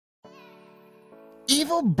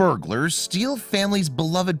Evil burglars steal family's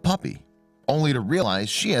beloved puppy, only to realize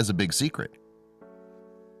she has a big secret.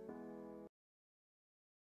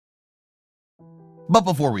 But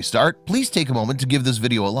before we start, please take a moment to give this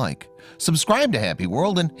video a like, subscribe to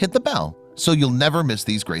HappyWorld, and hit the bell so you'll never miss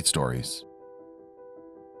these great stories.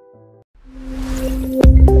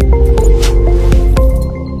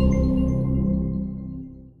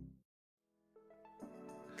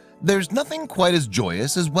 There's nothing quite as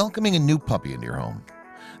joyous as welcoming a new puppy into your home.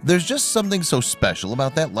 There's just something so special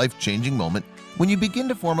about that life-changing moment when you begin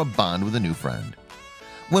to form a bond with a new friend.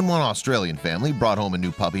 When one Australian family brought home a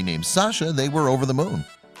new puppy named Sasha, they were over the moon.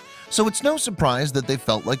 So it's no surprise that they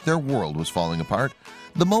felt like their world was falling apart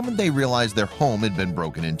the moment they realized their home had been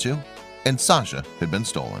broken into and Sasha had been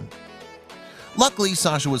stolen. Luckily,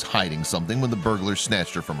 Sasha was hiding something when the burglars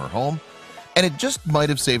snatched her from her home, and it just might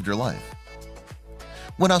have saved her life.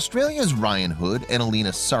 When Australia's Ryan Hood and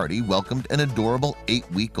Alina Sardi welcomed an adorable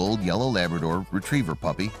 8-week-old yellow Labrador retriever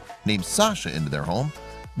puppy named Sasha into their home,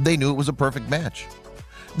 they knew it was a perfect match.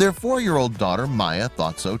 Their 4-year-old daughter Maya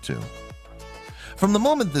thought so too. From the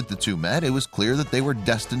moment that the two met, it was clear that they were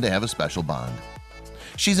destined to have a special bond.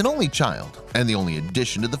 "She's an only child, and the only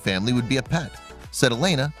addition to the family would be a pet," said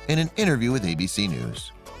Elena in an interview with ABC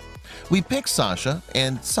News. "We picked Sasha,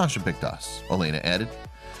 and Sasha picked us," Elena added.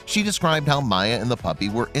 She described how Maya and the puppy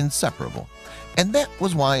were inseparable, and that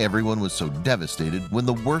was why everyone was so devastated when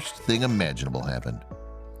the worst thing imaginable happened.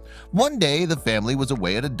 One day, the family was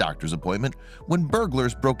away at a doctor's appointment when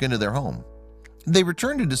burglars broke into their home. They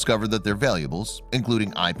returned to discover that their valuables,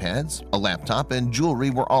 including iPads, a laptop, and jewelry,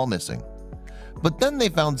 were all missing. But then they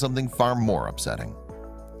found something far more upsetting.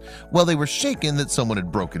 While they were shaken that someone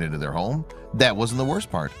had broken into their home, that wasn't the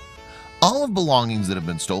worst part. All of belongings that had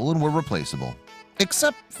been stolen were replaceable.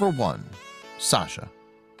 Except for one, Sasha.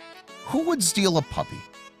 Who would steal a puppy?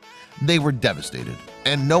 They were devastated,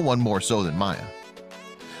 and no one more so than Maya.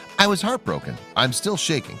 "I was heartbroken. I'm still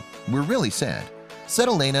shaking. We're really sad," said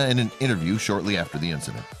Elena in an interview shortly after the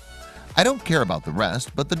incident. "I don't care about the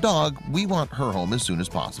rest, but the dog, we want her home as soon as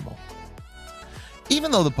possible."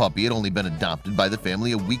 Even though the puppy had only been adopted by the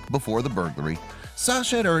family a week before the burglary,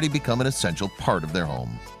 Sasha had already become an essential part of their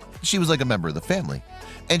home. She was like a member of the family,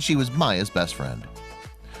 and she was Maya's best friend.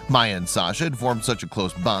 Maya and Sasha had formed such a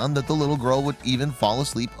close bond that the little girl would even fall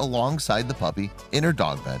asleep alongside the puppy in her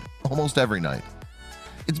dog bed almost every night.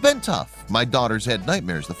 "It's been tough. My daughters had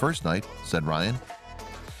nightmares the first night," said Ryan.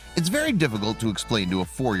 "It's very difficult to explain to a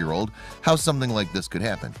 4-year-old how something like this could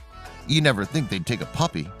happen. You never think they'd take a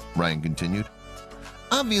puppy," Ryan continued.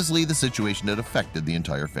 Obviously, the situation had affected the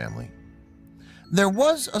entire family. There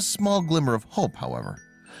was a small glimmer of hope, however,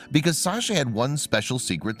 because Sasha had one special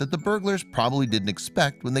secret that the burglars probably didn't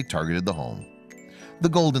expect when they targeted the home. The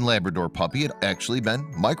golden Labrador puppy had actually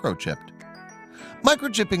been microchipped.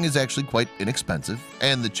 Microchipping is actually quite inexpensive,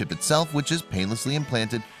 and the chip itself, which is painlessly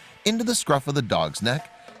implanted into the scruff of the dog's neck,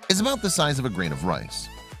 is about the size of a grain of rice.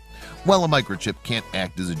 While a microchip can't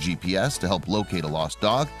act as a GPS to help locate a lost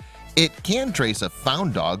dog, it can trace a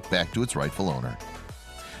found dog back to its rightful owner.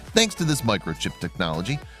 Thanks to this microchip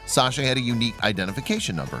technology, Sasha had a unique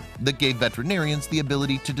identification number that gave veterinarians the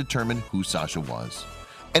ability to determine who Sasha was,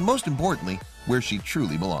 and most importantly, where she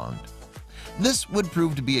truly belonged. This would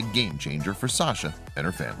prove to be a game changer for Sasha and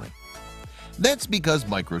her family. That's because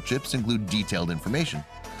microchips include detailed information,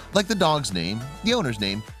 like the dog's name, the owner's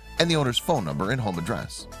name, and the owner's phone number and home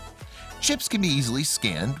address. Chips can be easily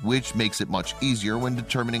scanned, which makes it much easier when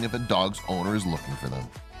determining if a dog's owner is looking for them.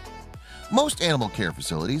 Most animal care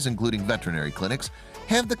facilities, including veterinary clinics,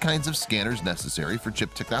 have the kinds of scanners necessary for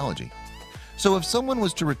chip technology. So if someone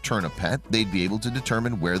was to return a pet, they'd be able to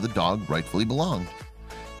determine where the dog rightfully belonged.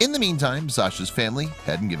 In the meantime, Sasha's family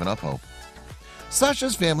hadn't given up hope.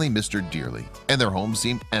 Sasha's family missed her dearly, and their home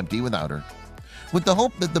seemed empty without her. With the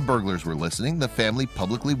hope that the burglars were listening, the family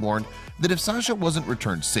publicly warned that if Sasha wasn't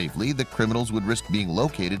returned safely, the criminals would risk being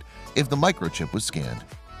located if the microchip was scanned.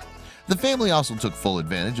 The family also took full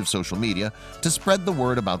advantage of social media to spread the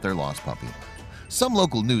word about their lost puppy. Some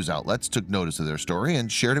local news outlets took notice of their story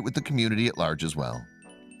and shared it with the community at large as well.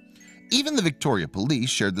 Even the Victoria Police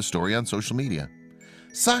shared the story on social media.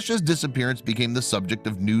 Sasha's disappearance became the subject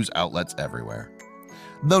of news outlets everywhere.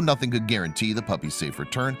 Though nothing could guarantee the puppy's safe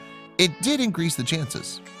return, it did increase the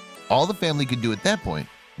chances. All the family could do at that point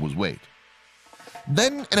was wait.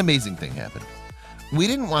 Then an amazing thing happened. "We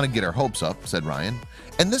didn't want to get our hopes up," said Ryan,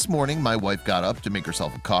 "and this morning my wife got up to make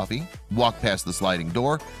herself a coffee, walked past the sliding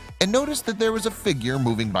door, and noticed that there was a figure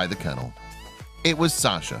moving by the kennel. It was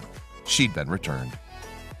Sasha. She'd been returned.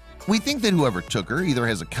 We think that whoever took her either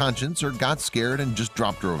has a conscience or got scared and just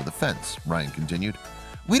dropped her over the fence," Ryan continued.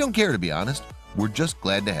 "We don't care, to be honest. were just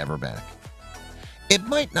glad to have her back. It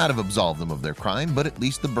might not have absolved them of their crime, but at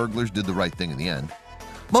least the burglars did the right thing in the end.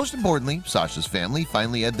 Most importantly, Sasha's family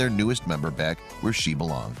finally had their newest member back where she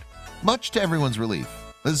belonged, much to everyone's relief,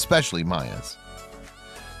 especially Maya's.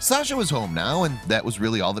 Sasha was home now, and that was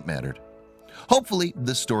really all that mattered. Hopefully,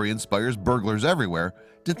 this story inspires burglars everywhere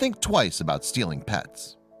to think twice about stealing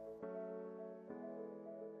pets.